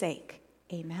sake.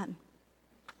 Amen.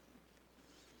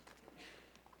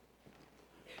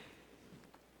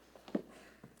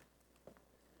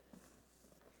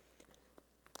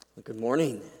 Good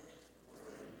morning.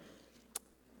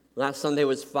 Last Sunday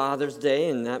was Father's Day,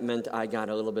 and that meant I got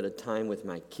a little bit of time with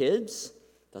my kids.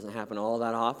 Doesn't happen all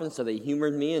that often, so they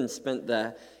humored me and spent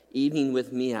the evening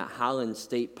with me at Holland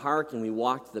State Park, and we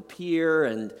walked the pier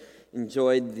and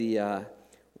enjoyed the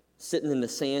sitting in the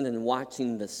sand and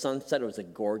watching the sunset. It was a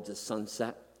gorgeous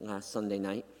sunset last Sunday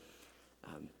night.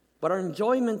 But our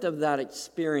enjoyment of that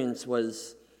experience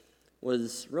was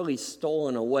really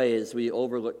stolen away as we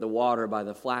overlooked the water by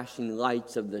the flashing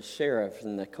lights of the sheriff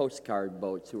and the Coast Guard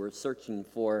boats who were searching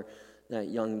for that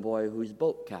young boy whose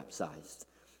boat capsized.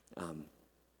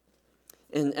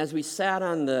 And as we sat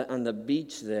on the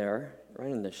beach there,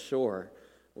 right on the shore,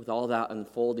 with all that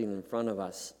unfolding in front of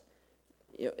us,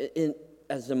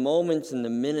 as the moments and the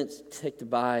minutes ticked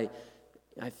by,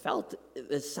 I felt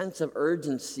a sense of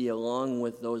urgency along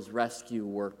with those rescue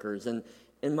workers. And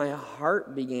my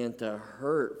heart began to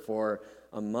hurt for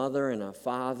a mother and a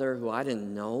father who I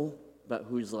didn't know, but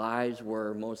whose lives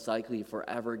were most likely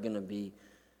forever going to be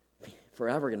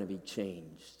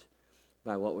changed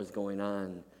by what was going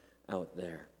on out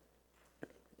there.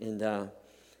 And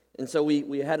so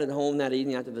we headed home that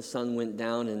evening after the sun went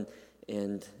down and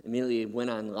immediately went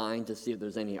online to see if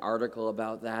there's any article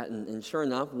about that. And sure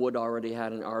enough, Wood already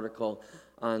had an article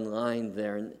online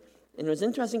there. And it was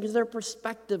interesting because their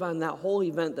perspective on that whole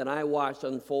event that I watched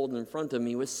unfold in front of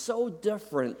me was so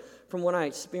different from what I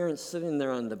experienced sitting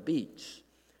there on the beach,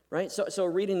 right? So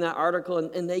reading that article,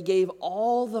 and they gave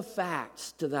all the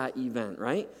facts to that event,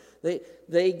 right?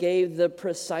 They gave the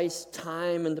precise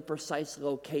time and the precise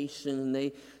location, and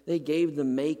they gave the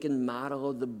make and model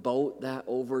of the boat that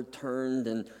overturned,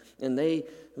 and they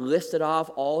listed off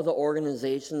all the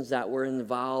organizations that were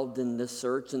involved in the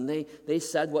search, and they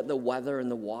said what the weather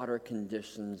and the water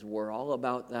conditions were, all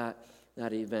about that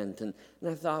event. And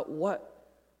I thought, what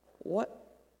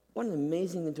an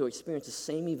amazing thing to experience the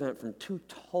same event from two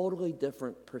totally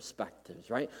different perspectives,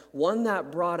 right? One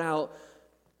that brought out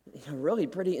really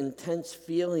pretty intense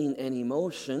feeling and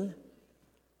emotion,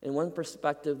 and one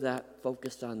perspective that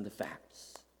focused on the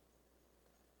facts.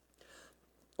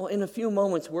 Well, in a few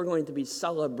moments, we're going to be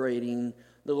celebrating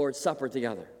the Lord's Supper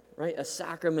together, right? A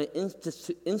sacrament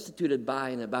instituted by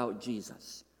and about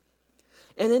Jesus.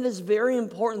 And it is very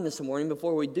important this morning,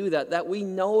 before we do that we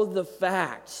know the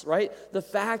facts, right? The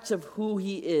facts of who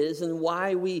he is and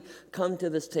why we come to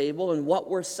this table and what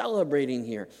we're celebrating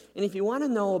here. And if you want to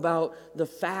know about the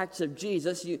facts of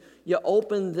Jesus, you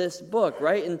open this book,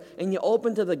 right? And you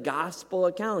open to the gospel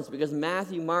accounts, because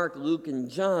Matthew, Mark, Luke, and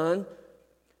John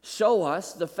show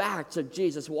us the facts of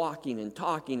Jesus walking and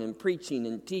talking and preaching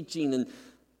and teaching and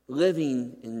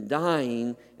living and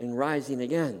dying and rising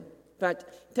again. In fact,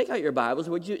 take out your Bibles.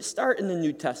 Would you start in the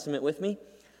New Testament with me?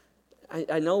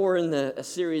 I know we're in a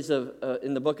series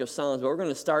in the book of Psalms, but we're going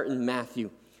to start in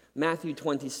Matthew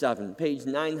 27, page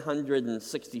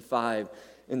 965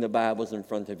 in the Bibles in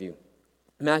front of you.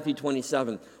 Matthew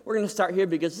 27. We're going to start here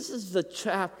because this is the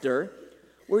chapter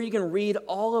where you can read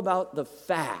all about the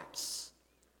facts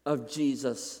of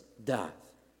Jesus' death.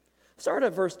 Start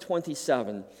at verse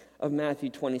 27 of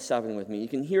Matthew 27 with me. You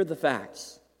can hear the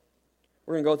facts.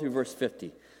 We're going to go through verse 50.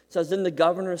 It says, "Then the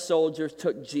governor's soldiers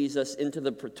took Jesus into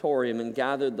the praetorium and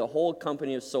gathered the whole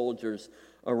company of soldiers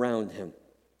around him.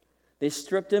 They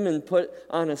stripped him and put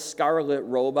on a scarlet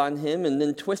robe on him, and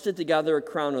then twisted together a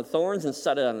crown of thorns and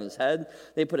set it on his head.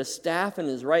 They put a staff in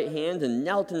his right hand and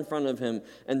knelt in front of him,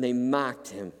 and they mocked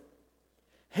him.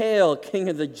 'Hail, King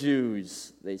of the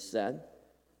Jews,' they said.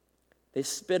 They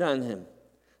spit on him.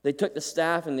 They took the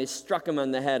staff and they struck him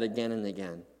on the head again and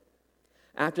again.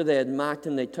 After they had mocked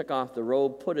him, they took off the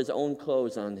robe, put his own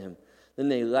clothes on him. Then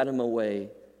they led him away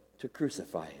to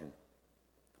crucify him.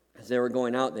 As they were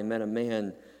going out, they met a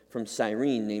man from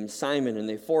Cyrene named Simon, and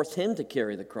they forced him to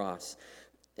carry the cross.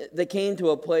 They came to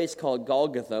a place called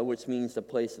Golgotha, which means the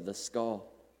place of the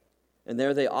skull. And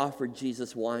there they offered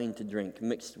Jesus wine to drink,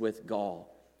 mixed with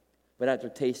gall. But after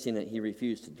tasting it, he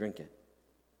refused to drink it.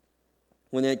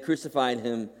 When they had crucified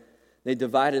him, they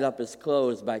divided up his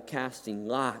clothes by casting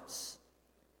lots.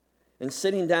 And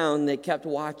sitting down, they kept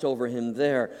watch over him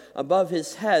there. Above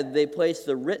his head, they placed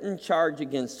the written charge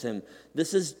against him.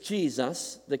 'This is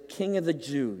Jesus, the King of the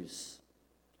Jews.'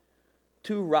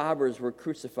 2 robbers were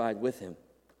crucified with him,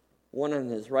 one on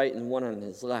his right and one on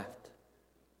his left.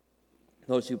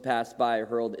 Those who passed by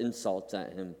hurled insults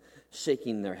at him,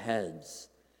 shaking their heads,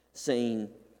 saying,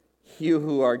 'You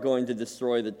who are going to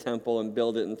destroy the temple and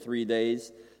build it in 3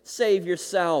 days, save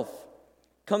yourself.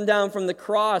 Come down from the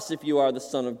cross if you are the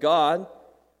Son of God.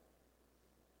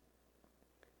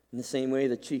 In the same way,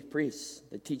 the chief priests,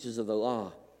 the teachers of the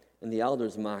law, and the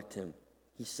elders mocked him.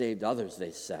 He saved others,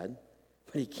 they said,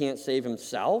 but he can't save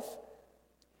himself.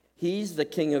 He's the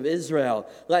King of Israel.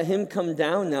 Let him come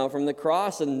down now from the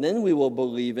cross, and then we will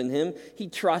believe in him. He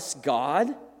trusts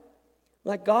God.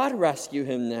 Let God rescue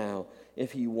him now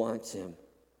if he wants him.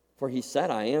 For he said,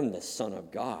 I am the Son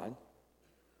of God.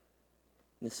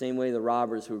 In the same way, the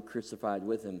robbers who were crucified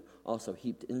with him also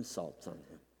heaped insults on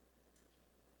him.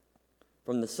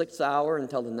 From the 6th hour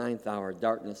until the 9th hour,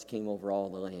 darkness came over all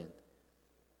the land.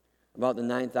 About the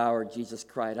 9th hour, Jesus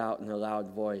cried out in a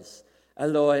loud voice,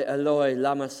 Eloi, Eloi,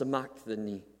 lama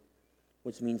sabachthani,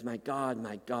 which means, my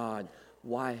God,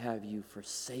 why have you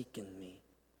forsaken me?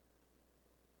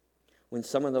 When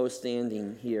some of those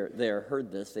standing there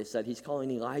heard this, they said, he's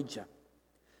calling Elijah.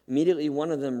 Immediately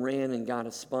one of them ran and got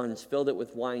a sponge, filled it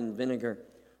with wine vinegar,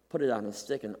 put it on a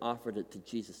stick, and offered it to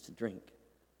Jesus to drink.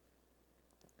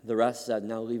 The rest said,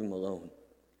 now leave him alone.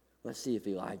 Let's see if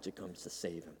Elijah comes to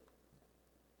save him.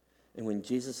 And when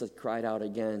Jesus had cried out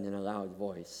again in a loud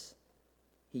voice,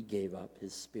 he gave up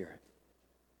his spirit.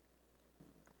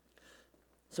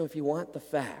 So if you want the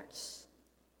facts,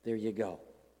 there you go.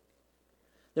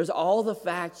 There's all the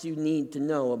facts you need to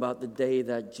know about the day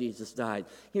that Jesus died.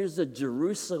 Here's the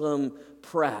Jerusalem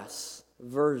Press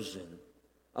version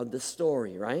of the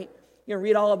story, right? You're going to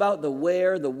read all about the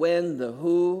where, the when, the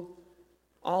who,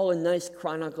 all in nice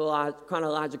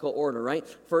chronological order, right?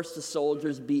 First, the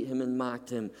soldiers beat him and mocked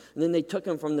him. And then they took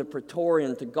him from the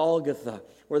Praetorium to Golgotha,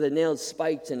 where they nailed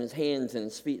spikes in his hands and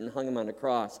his feet and hung him on a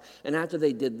cross. And after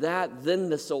they did that, then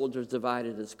the soldiers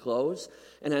divided his clothes.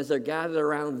 And as they're gathered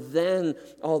around, then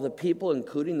all the people,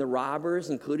 including the robbers,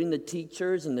 including the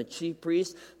teachers and the chief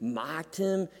priests, mocked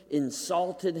him,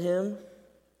 insulted him.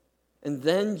 And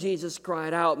then Jesus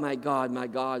cried out, my God,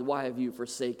 why have you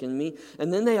forsaken me?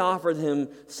 And then they offered him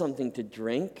something to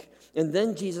drink. And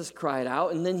then Jesus cried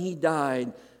out, and then he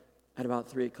died at about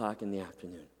 3 o'clock in the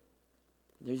afternoon.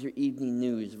 There's your evening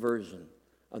news version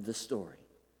of the story.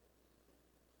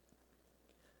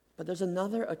 But there's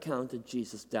another account of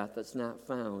Jesus' death that's not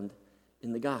found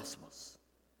in the Gospels.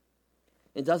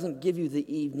 It doesn't give you the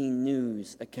evening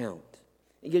news account.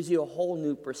 It gives you a whole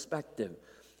new perspective.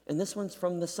 And this one's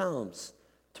from the Psalms.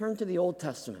 Turn to the Old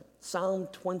Testament. Psalm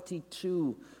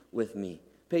 22 with me.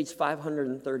 Page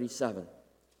 537.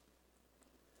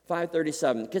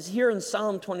 537. Because here in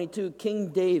Psalm 22, King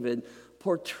David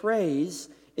portrays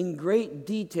in great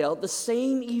detail the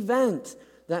same event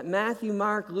that Matthew,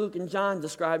 Mark, Luke, and John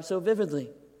describe so vividly.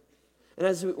 And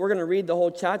as we're going to read the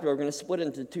whole chapter, we're going to split it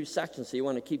into 2 sections, so you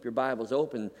want to keep your Bibles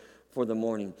open for the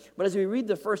morning. But as we read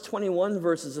the first 21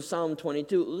 verses of Psalm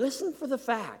 22, listen for the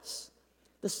facts,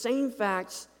 the same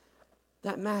facts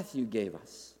that Matthew gave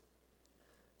us.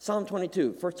 Psalm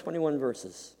 22, first 21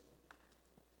 verses.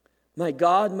 My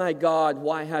God,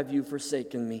 why have you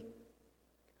forsaken me?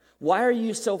 Why are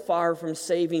you so far from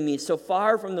saving me, so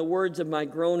far from the words of my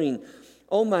groaning?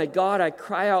 Oh my God, I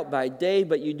cry out by day,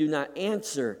 but you do not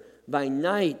answer, by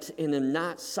night, and am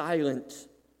not silent.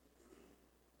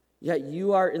 Yet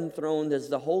you are enthroned as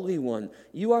the Holy One.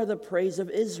 You are the praise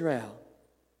of Israel.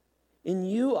 In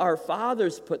you our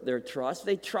fathers put their trust.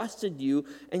 They trusted you,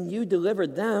 and you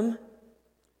delivered them.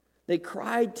 They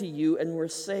cried to you and were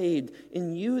saved.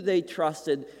 In you they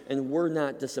trusted and were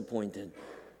not disappointed.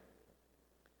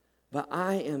 But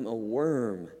I am a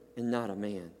worm and not a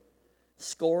man,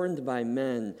 scorned by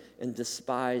men and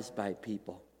despised by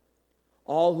people.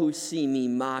 All who see me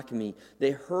mock me.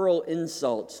 They hurl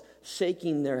insults,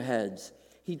 shaking their heads.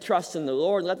 He trusts in the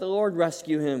Lord. Let the Lord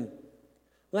rescue him.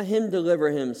 Let him deliver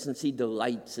him, since he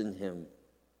delights in him.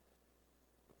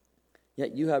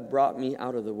 Yet you have brought me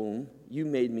out of the womb. You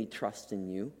made me trust in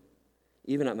you,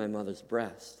 even at my mother's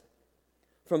breast.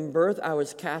 From birth I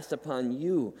was cast upon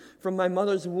you. From my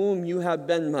mother's womb you have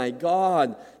been my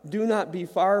God. Do not be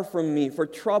far from me, for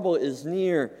trouble is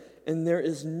near, and there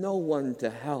is no one to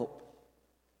help.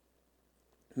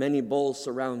 Many bulls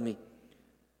surround me.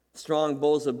 Strong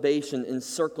bulls of Bashan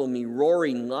encircle me.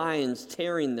 Roaring lions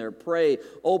tearing their prey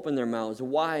open their mouths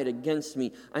wide against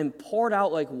me. I'm poured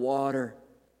out like water.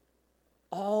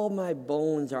 All my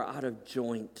bones are out of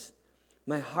joint.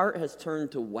 My heart has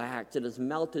turned to wax. It has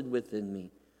melted within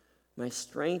me. My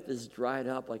strength is dried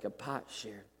up like a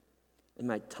potsherd, and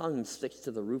my tongue sticks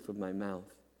to the roof of my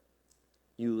mouth.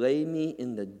 You lay me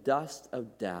in the dust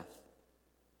of death.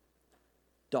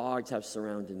 Dogs have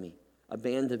surrounded me. A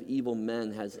band of evil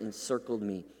men has encircled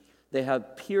me. They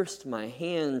have pierced my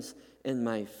hands and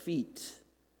my feet.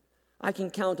 I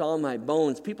can count all my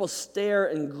bones. People stare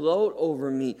and gloat over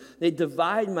me. They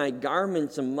divide my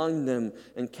garments among them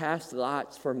and cast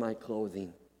lots for my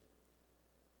clothing.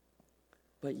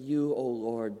 But you, O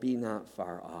Lord, be not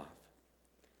far off.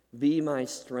 Be my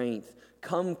strength.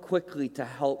 Come quickly to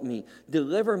help me.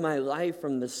 Deliver my life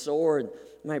from the sword,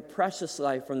 my precious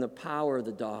life from the power of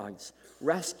the dogs.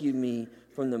 Rescue me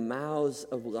from the mouths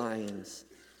of lions.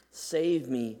 Save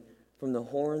me from the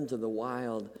horns of the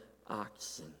wild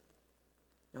oxen.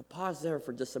 Now pause there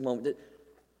for just a moment.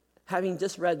 Having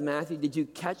just read Matthew, did you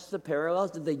catch the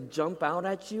parallels? Did they jump out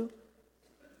at you?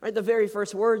 Right, the very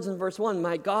first words in verse 1,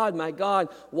 my God,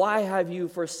 why have you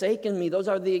forsaken me? Those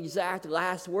are the exact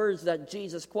last words that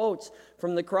Jesus quotes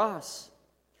from the cross.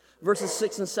 Verses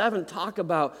 6 and 7 talk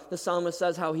about, the psalmist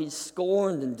says, how he's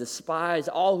scorned and despised.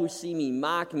 All who see me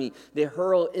mock me. They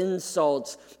hurl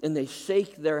insults and they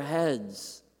shake their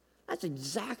heads. That's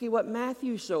exactly what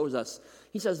Matthew shows us.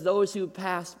 He says those who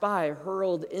passed by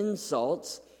hurled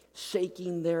insults,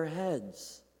 shaking their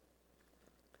heads.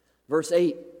 Verse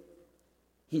 8,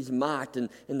 he's mocked, and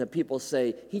the people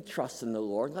say, he trusts in the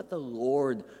Lord. Let the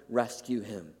Lord rescue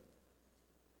him.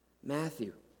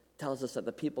 Matthew tells us that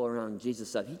the people around Jesus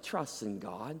said, he trusts in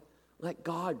God. Let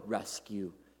God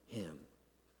rescue him.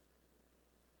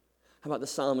 How about the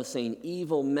psalmist saying,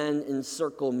 evil men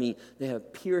encircle me. They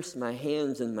have pierced my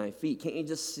hands and my feet. Can't you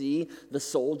just see the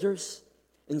soldiers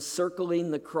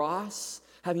encircling the cross,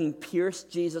 having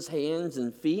pierced Jesus' hands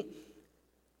and feet?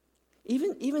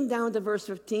 Even down to verse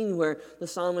 15 where the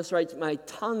psalmist writes, my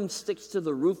tongue sticks to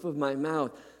the roof of my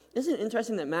mouth. Isn't it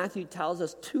interesting that Matthew tells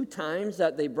us 2 times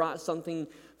that they brought something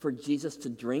for Jesus to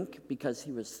drink because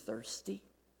he was thirsty?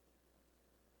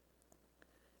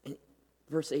 And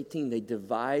verse 18, they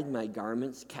divide my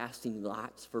garments, casting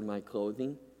lots for my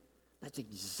clothing. That's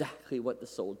exactly what the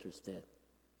soldiers did.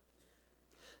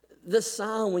 This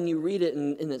psalm, when you read it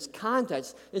in its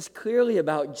context, is clearly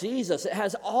about Jesus. It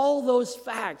has all those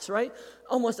facts, right?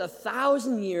 Almost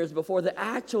 1,000 years before the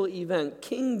actual event,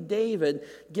 King David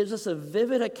gives us a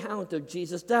vivid account of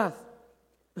Jesus' death.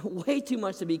 Way too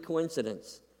much to be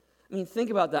coincidence. I mean, think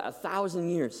about that,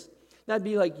 1,000 years. That'd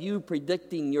be like you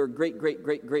predicting your great,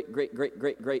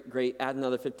 add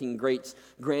another 15 greats,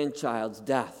 grandchild's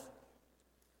death.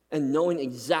 And knowing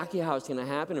exactly how it's going to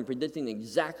happen and predicting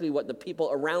exactly what the people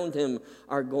around him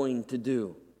are going to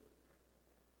do.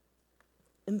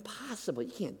 Impossible.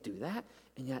 You can't do that.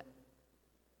 And yet,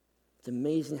 it's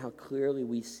amazing how clearly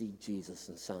we see Jesus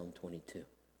in Psalm 22.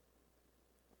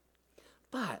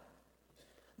 But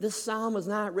this psalm was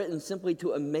not written simply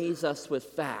to amaze us with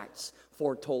facts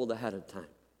foretold ahead of time.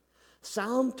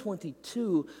 Psalm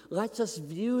 22 lets us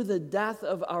view the death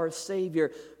of our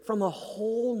Savior from a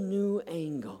whole new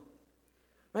angle.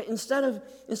 Right? Instead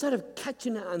of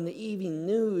catching it on the evening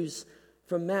news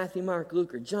from Matthew, Mark,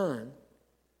 Luke, or John,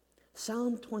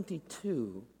 Psalm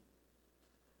 22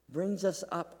 brings us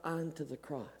up onto the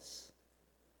cross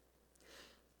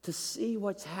to see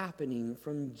what's happening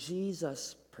from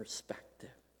Jesus' perspective.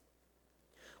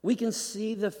 We can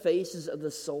see the faces of the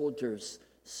soldiers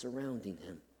surrounding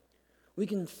him. We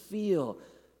can feel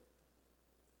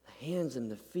the hands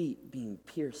and the feet being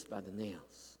pierced by the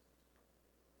nails.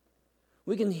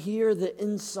 We can hear the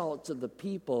insults of the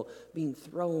people being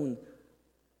thrown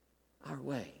our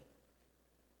way.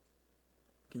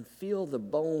 You can feel the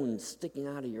bones sticking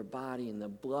out of your body and the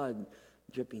blood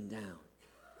dripping down.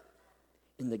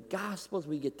 In the Gospels,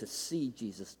 we get to see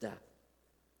Jesus' death.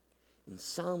 In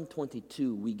Psalm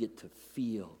 22, we get to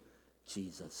feel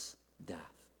Jesus' death.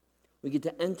 We get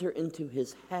to enter into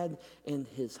his head and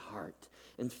his heart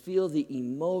and feel the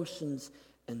emotions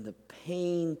and the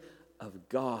pain of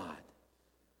God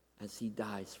as he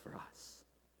dies for us.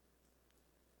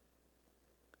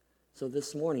 So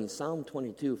this morning, Psalm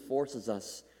 22 forces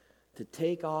us to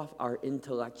take off our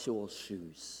intellectual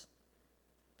shoes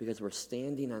because we're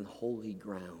standing on holy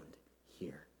ground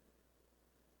here.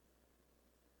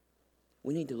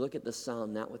 We need to look at the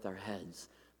psalm not with our heads,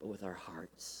 but with our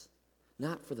hearts.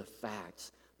 Not for the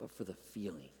facts, but for the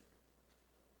feeling.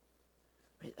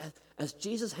 Right? As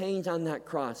Jesus hangs on that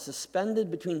cross,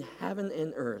 suspended between heaven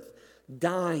and earth,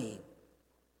 dying,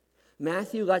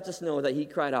 Matthew lets us know that he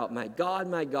cried out, my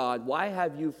God, why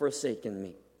have you forsaken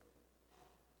me?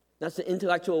 That's the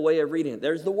intellectual way of reading it.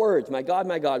 There's the words, my God,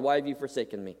 why have you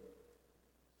forsaken me?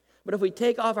 But if we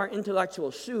take off our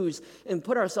intellectual shoes and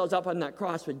put ourselves up on that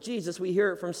cross with Jesus, we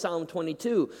hear it from Psalm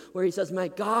 22, where he says, my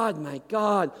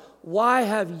God, why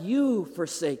have you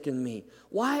forsaken me?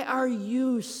 Why are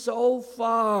you so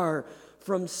far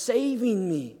from saving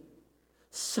me?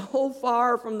 So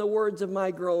far from the words of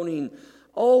my groaning.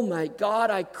 Oh my God,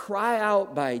 I cry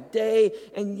out by day,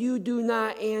 and you do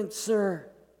not answer.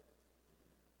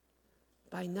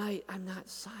 By night, I'm not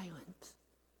silent.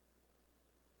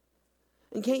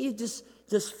 And can't you just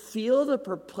feel the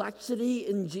perplexity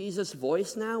in Jesus'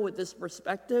 voice now with this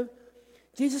perspective?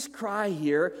 Jesus' cry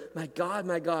here, my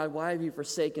God, why have you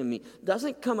forsaken me?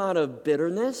 Doesn't come out of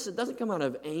bitterness. It doesn't come out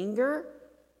of anger.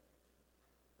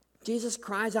 Jesus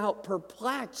cries out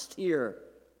perplexed here.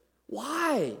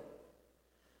 Why?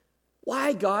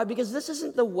 Why, God? Because this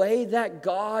isn't the way that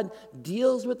God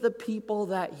deals with the people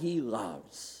that he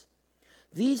loves.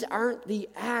 These aren't the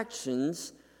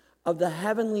actions of the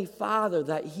Heavenly Father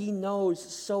that he knows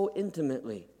so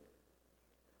intimately.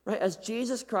 Right? As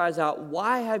Jesus cries out,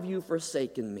 why have you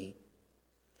forsaken me?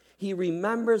 He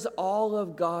remembers all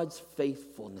of God's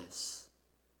faithfulness.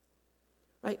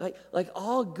 Right? Like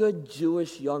all good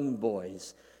Jewish young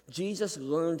boys, Jesus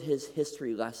learned his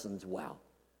history lessons well.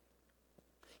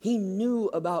 He knew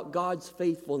about God's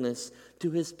faithfulness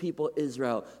to his people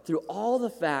Israel through all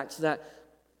the facts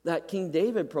that King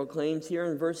David proclaims here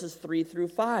in verses 3 through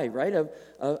 5, right,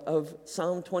 of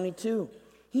Psalm 22.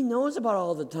 He knows about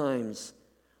all the times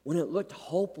when it looked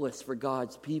hopeless for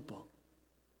God's people.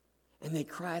 And they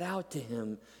cried out to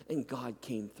him, and God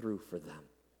came through for them.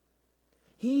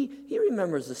 He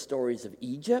remembers the stories of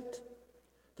Egypt,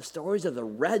 the stories of the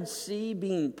Red Sea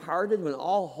being parted when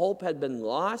all hope had been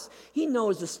lost. He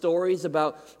knows the stories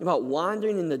about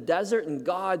wandering in the desert and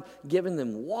God giving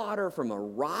them water from a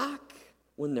rock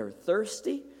when they're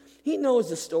thirsty. He knows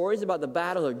the stories about the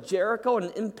battle of Jericho,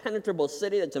 an impenetrable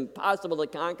city that's impossible to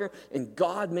conquer, and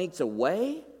God makes a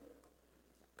way.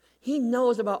 He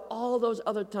knows about all those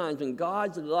other times when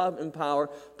God's love and power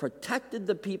protected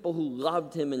the people who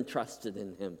loved him and trusted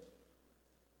in him.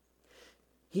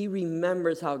 He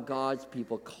remembers how God's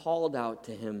people called out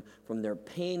to him from their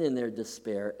pain and their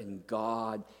despair, and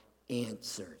God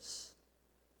answers.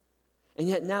 And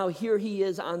yet now here he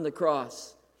is on the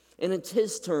cross, and it's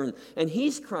his turn, and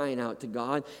he's crying out to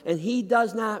God, and he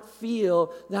does not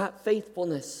feel that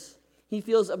faithfulness. He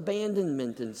feels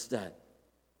abandonment instead.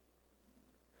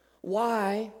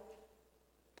 Why?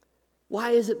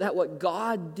 Why is it that what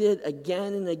God did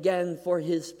again and again for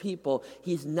his people,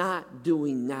 he's not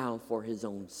doing now for his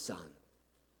own son?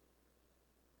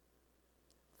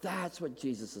 That's what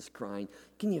Jesus is crying.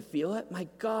 Can you feel it? My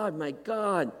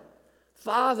God,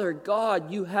 Father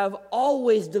God, you have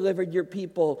always delivered your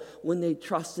people when they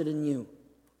trusted in you.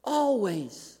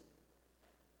 Always.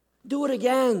 Do it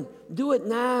again. Do it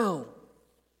now.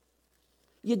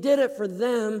 You did it for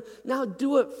them. Now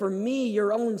do it for me,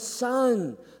 your own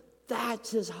son. That's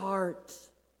his heart.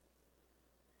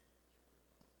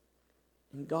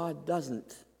 And God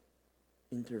doesn't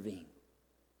intervene.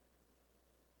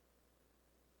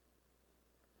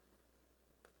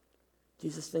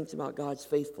 Jesus thinks about God's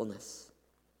faithfulness.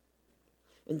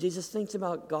 And Jesus thinks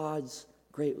about God's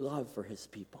great love for his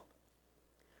people.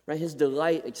 Right? His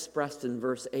delight expressed in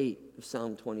verse 8 of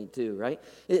Psalm 22, right?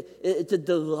 It's a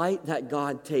delight that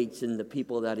God takes in the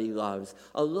people that he loves.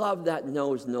 A love that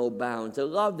knows no bounds. A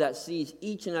love that sees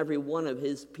each and every one of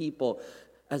his people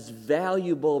as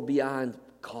valuable beyond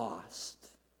cost.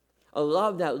 A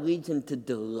love that leads him to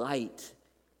delight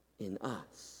in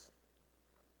us.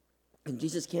 And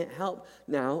Jesus can't help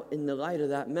now, in the light of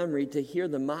that memory, to hear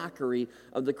the mockery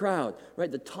of the crowd,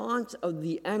 right? The taunts of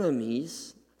the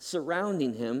enemies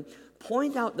surrounding him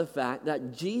point out the fact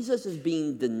that Jesus is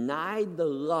being denied the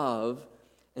love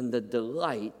and the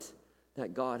delight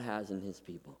that God has in his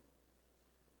people.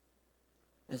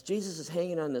 As Jesus is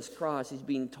hanging on this cross, he's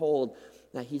being told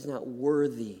that he's not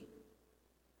worthy.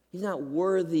 He's not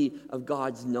worthy of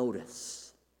God's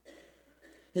notice.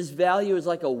 His value is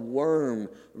like a worm,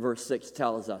 verse 6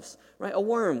 tells us. Right? A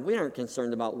worm, we aren't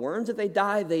concerned about worms. If they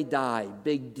die, they die.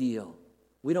 Big deal.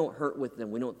 We don't hurt with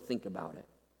them. We don't think about it.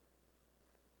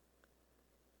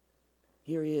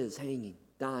 Here he is, hanging,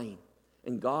 dying,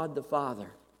 and God the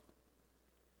Father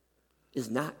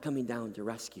is not coming down to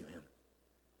rescue him.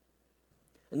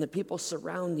 And the people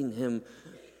surrounding him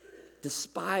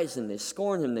despise him, they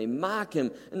scorn him, they mock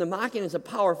him, and the mocking is a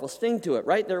powerful sting to it,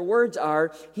 right? Their words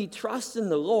are, he trusts in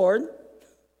the Lord,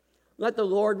 let the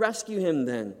Lord rescue him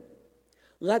then.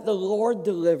 Let the Lord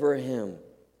deliver him,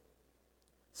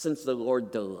 since the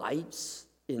Lord delights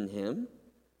in him.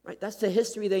 Right? That's the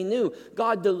history they knew.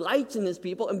 God delights in his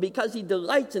people, and because he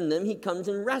delights in them, he comes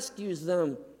and rescues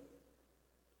them.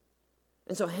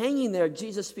 And so hanging there,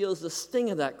 Jesus feels the sting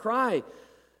of that cry.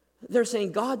 They're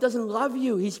saying, God doesn't love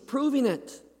you. He's proving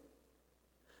it.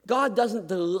 God doesn't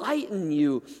delight in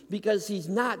you because he's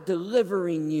not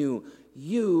delivering you.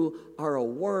 You are a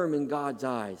worm in God's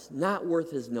eyes, not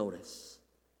worth his notice.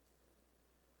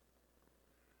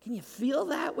 Can you feel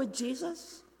that with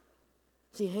Jesus?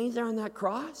 As he hangs there on that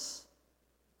cross?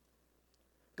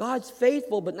 God's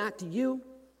faithful, but not to you.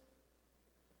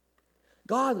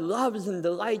 God loves and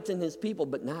delights in his people,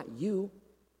 but not you.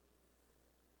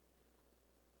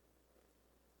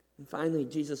 And finally,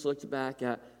 Jesus looks back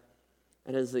at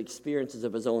his experiences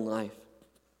of his own life.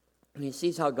 And he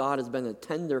sees how God has been a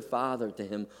tender father to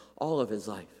him all of his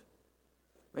life.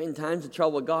 Right? In times of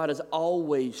trouble, God has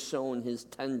always shown his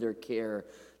tender care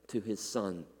to his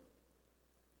son.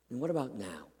 And what about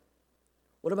now?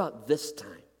 What about this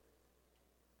time?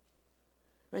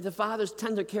 Right? The Father's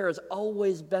tender care has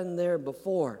always been there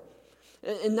before.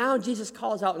 And now Jesus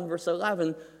calls out in verse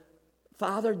 11,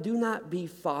 Father, do not be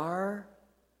far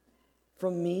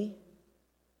from me,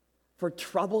 for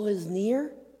trouble is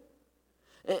near,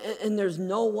 and there's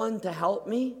no one to help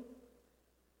me.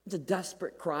 It's a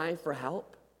desperate cry for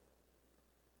help.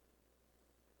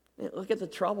 And look at the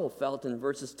trouble felt in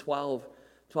verses 12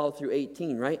 through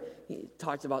 18, right? He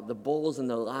talks about the bulls and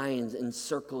the lions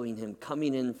encircling him,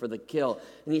 coming in for the kill.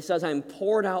 And he says, I'm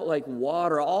poured out like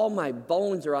water. All my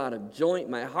bones are out of joint.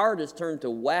 My heart is turned to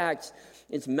wax.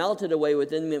 It's melted away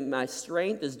within me. My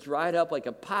strength is dried up like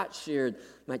a potsherd.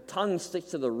 My tongue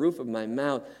sticks to the roof of my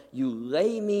mouth. You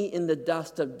lay me in the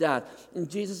dust of death. And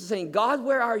Jesus is saying, God,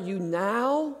 where are you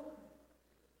now?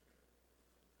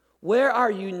 Where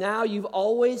are you now? You've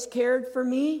always cared for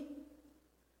me.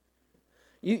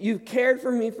 You've cared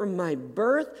for me from my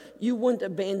birth. You wouldn't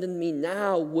abandon me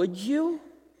now, would you?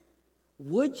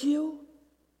 Would you?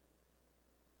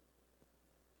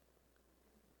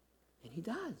 And he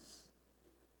does.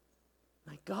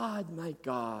 My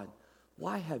God,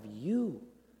 why have you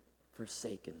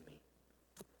forsaken me?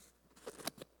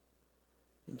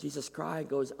 And Jesus' cry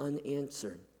goes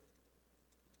unanswered.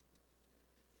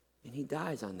 And he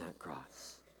dies on that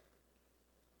cross.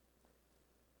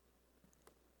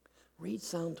 Read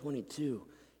Psalm 22,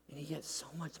 and you get so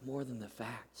much more than the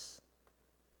facts.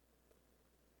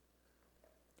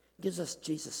 It gives us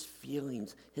Jesus'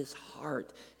 feelings, his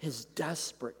heart, his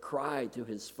desperate cry to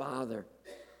his Father.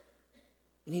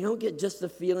 And you don't get just the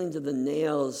feelings of the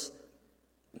nails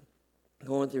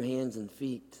going through hands and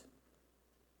feet.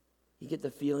 You get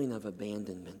the feeling of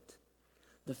abandonment,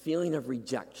 the feeling of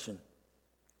rejection,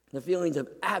 the feelings of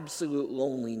absolute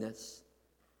loneliness.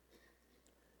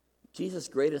 Jesus'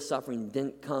 greatest suffering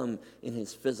didn't come in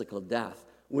his physical death,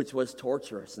 which was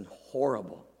torturous and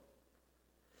horrible.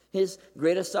 His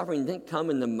greatest suffering didn't come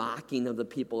in the mocking of the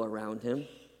people around him.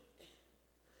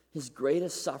 His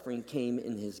greatest suffering came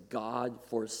in his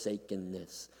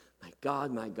God-forsakenness. My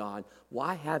God,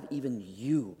 why have even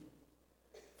you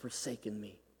forsaken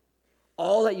me?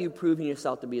 All that you've proven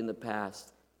yourself to be in the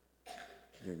past,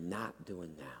 you're not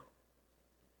doing now.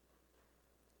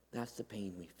 That's the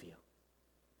pain we feel.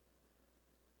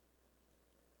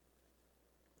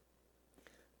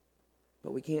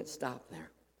 But we can't stop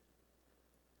there.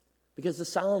 Because the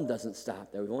psalm doesn't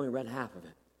stop there. We've only read half of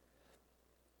it.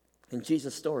 And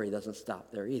Jesus' story doesn't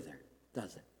stop there either,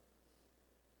 does it?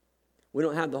 We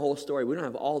don't have the whole story. We don't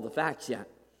have all the facts yet.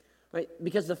 Right?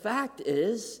 Because the fact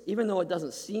is, even though it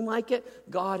doesn't seem like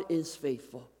it, God is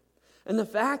faithful. And the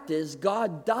fact is,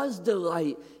 God does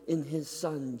delight in his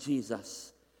Son,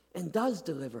 Jesus, and does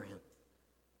deliver him.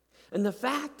 And the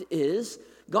fact is,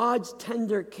 God's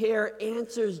tender care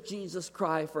answers Jesus'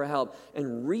 cry for help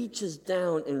and reaches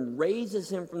down and raises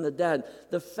him from the dead.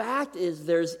 The fact is,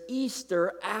 there's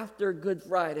Easter after Good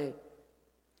Friday.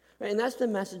 Right? And that's the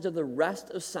message of the rest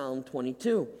of Psalm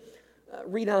 22.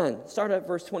 Read on. Start at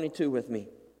verse 22 with me.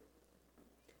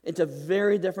 It's a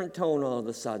very different tone all of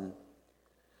a sudden.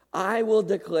 I will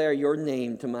declare your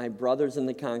name to my brothers in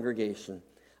the congregation.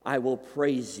 I will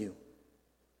praise you.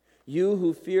 You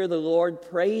who fear the Lord,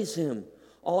 praise him.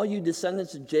 All you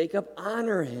descendants of Jacob,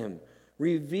 honor him.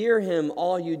 Revere him,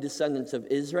 all you descendants of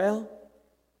Israel.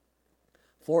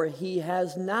 For he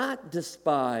has not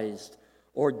despised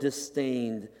or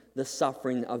disdained the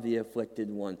suffering of the afflicted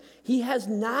one. He has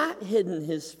not hidden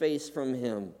his face from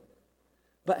him,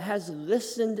 but has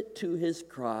listened to his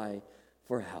cry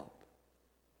for help.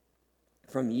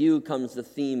 From you comes the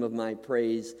theme of my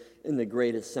praise in the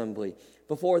great assembly.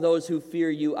 Before those who fear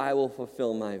you, I will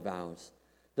fulfill my vows.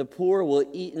 The poor will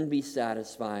eat and be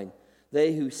satisfied.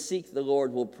 They who seek the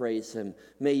Lord will praise him.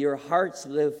 May your hearts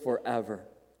live forever.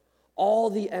 All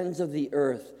the ends of the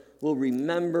earth will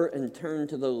remember and turn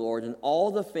to the Lord, and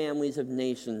all the families of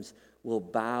nations will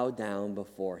bow down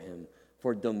before him.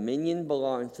 For dominion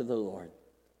belongs to the Lord,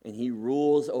 and he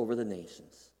rules over the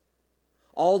nations.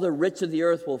 All the rich of the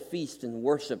earth will feast and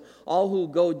worship. All who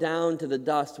go down to the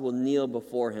dust will kneel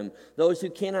before him. Those who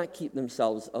cannot keep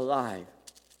themselves alive.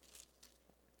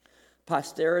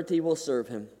 Posterity will serve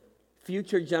him.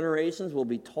 Future generations will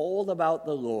be told about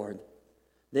the Lord.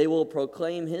 They will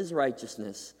proclaim his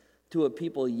righteousness to a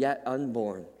people yet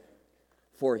unborn,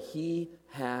 for he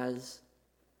has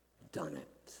done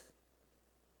it.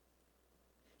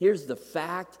 Here's the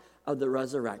fact of the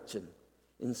resurrection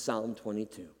in Psalm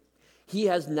 22. He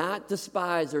has not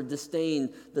despised or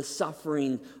disdained the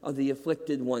suffering of the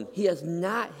afflicted one. He has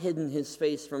not hidden his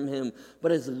face from him,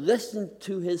 but has listened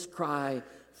to his cry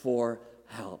for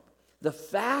help. The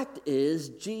fact is,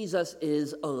 Jesus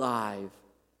is alive.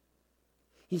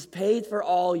 He's paid for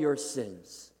all your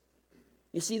sins.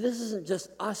 You see, this isn't just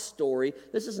us story.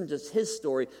 This isn't just his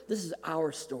story. This is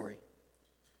our story.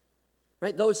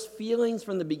 Right? Those feelings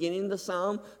from the beginning of the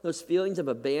psalm, those feelings of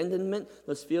abandonment,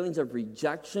 those feelings of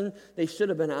rejection, they should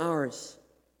have been ours.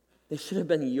 They should have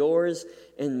been yours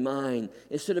and mine.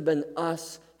 It should have been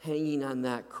us hanging on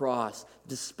that cross,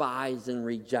 despised and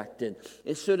rejected.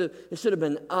 It should have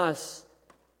been us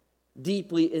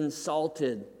deeply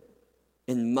insulted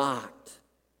and mocked.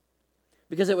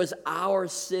 Because it was our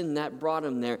sin that brought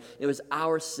him there. It was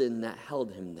our sin that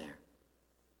held him there.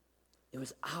 It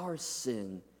was our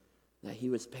sin that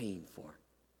he was paying for.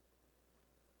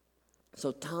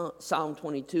 So Psalm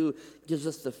 22 gives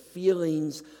us the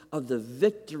feelings of the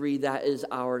victory that is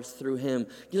ours through him.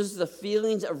 Gives us the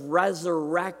feelings of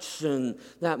resurrection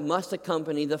that must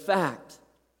accompany the fact.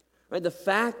 Right? The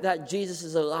fact that Jesus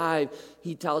is alive,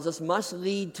 he tells us, must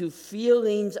lead to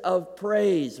feelings of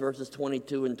praise, verses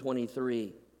 22 and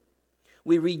 23.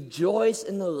 We rejoice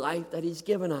in the life that he's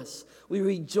given us. We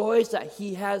rejoice that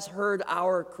he has heard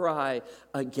our cry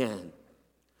again.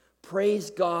 Praise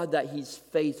God that he's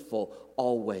faithful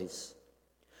always.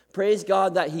 Praise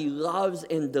God that he loves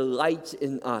and delights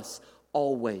in us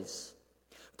always.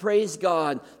 Praise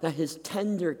God that his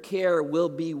tender care will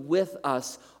be with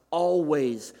us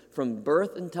always from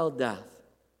birth until death.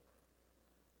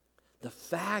 The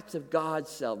facts of God's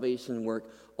salvation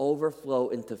work overflow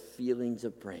into feelings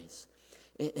of praise.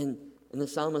 And the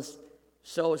psalmist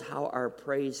shows how our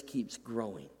praise keeps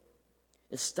growing.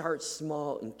 It starts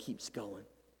small and keeps going.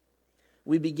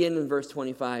 We begin in verse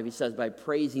 25. He says, by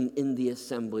praising in the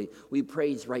assembly. We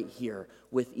praise right here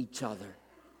with each other.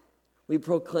 We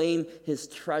proclaim his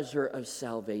treasure of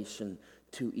salvation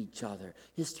to each other.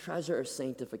 His treasure of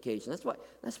sanctification.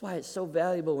 That's why it's so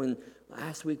valuable when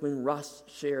last week when Russ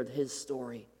shared his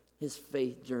story, his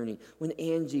faith journey. When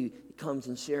Angie comes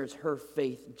and shares her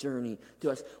faith journey to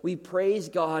us. We praise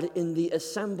God in the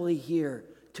assembly here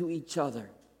to each other.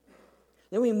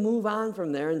 Then we move on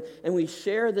from there and we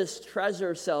share this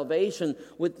treasure of salvation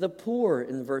with the poor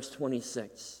in verse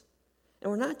 26. And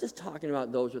we're not just talking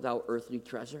about those without earthly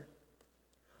treasure.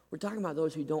 We're talking about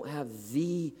those who don't have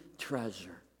the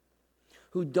treasure,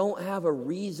 who don't have a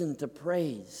reason to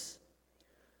praise.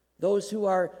 Those who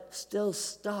are still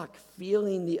stuck,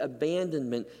 feeling the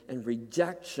abandonment and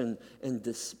rejection and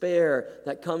despair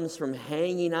that comes from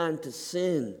hanging on to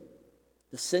sin,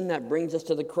 the sin that brings us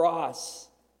to the cross,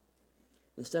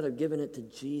 instead of giving it to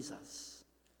Jesus.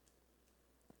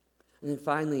 And then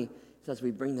finally, it says we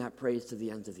bring that praise to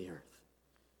the ends of the earth.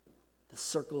 The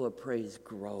circle of praise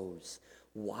grows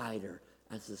wider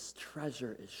as this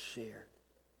treasure is shared.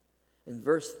 And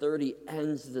verse 30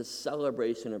 ends this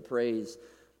celebration of praise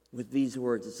with these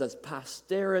words. It says,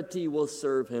 posterity will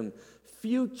serve him.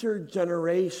 Future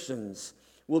generations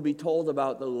will be told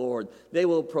about the Lord. They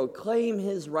will proclaim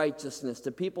his righteousness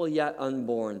to people yet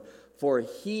unborn, for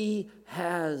he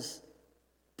has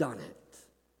done it.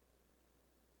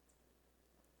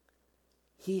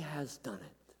 He has done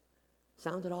it.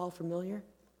 Sound at all familiar?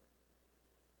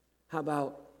 How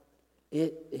about,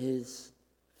 it is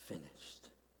finished?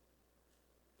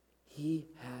 He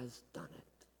has done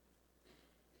it.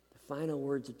 The final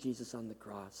words of Jesus on the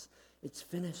cross. It's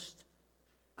finished.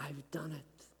 I've done it.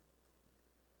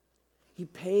 He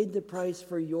paid the price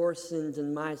for your sins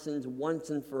and my sins once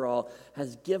and for all,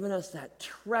 has given us that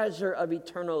treasure of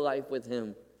eternal life with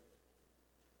him.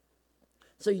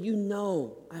 So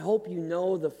I hope you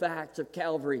know the facts of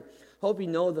Calvary. Hope you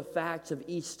know the facts of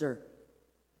Easter.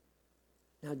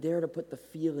 Now dare to put the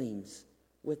feelings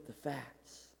with the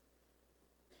facts.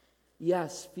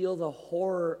 Yes, feel the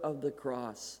horror of the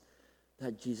cross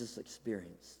that Jesus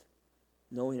experienced,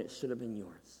 knowing it should have been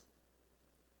yours.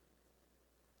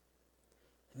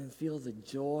 And then feel the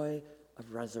joy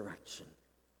of resurrection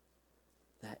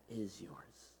that is yours.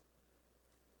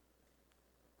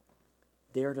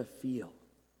 Dare to feel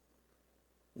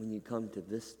when you come to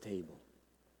this table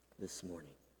this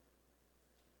morning.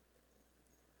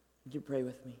 Would you pray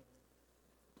with me?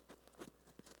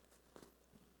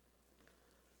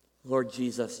 Lord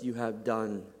Jesus, you have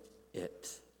done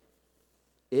it.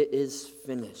 It is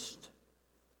finished.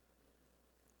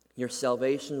 Your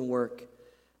salvation work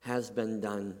has been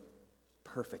done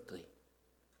perfectly.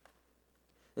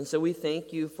 And so we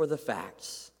thank you for the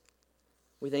facts.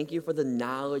 We thank you for the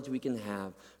knowledge we can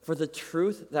have, for the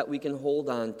truth that we can hold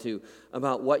on to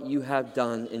about what you have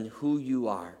done and who you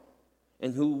are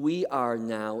and who we are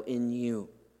now in you.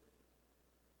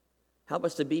 Help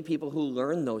us to be people who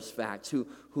learn those facts,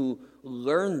 who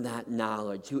learn that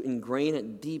knowledge, who ingrain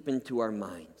it deep into our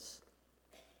minds.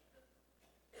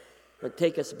 But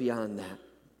take us beyond that.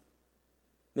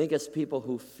 Make us people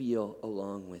who feel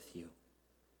along with you,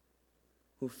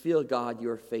 who feel, God,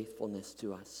 your faithfulness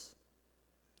to us,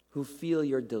 who feel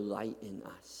your delight in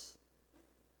us,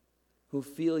 who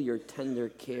feel your tender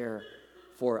care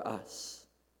for us,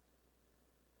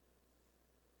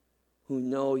 who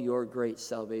know your great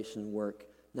salvation work,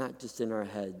 not just in our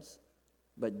heads,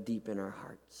 but deep in our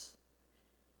hearts.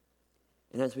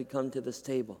 And as we come to this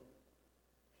table,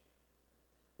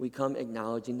 we come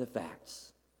acknowledging the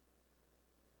facts,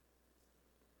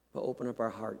 but open up our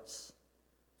hearts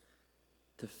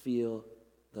to feel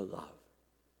the love.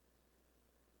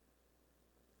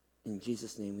 In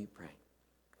Jesus' name we pray.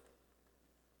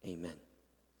 Amen.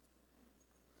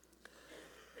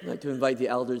 I'd like to invite the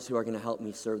elders who are going to help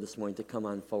me serve this morning to come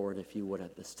on forward, if you would,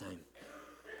 at this time.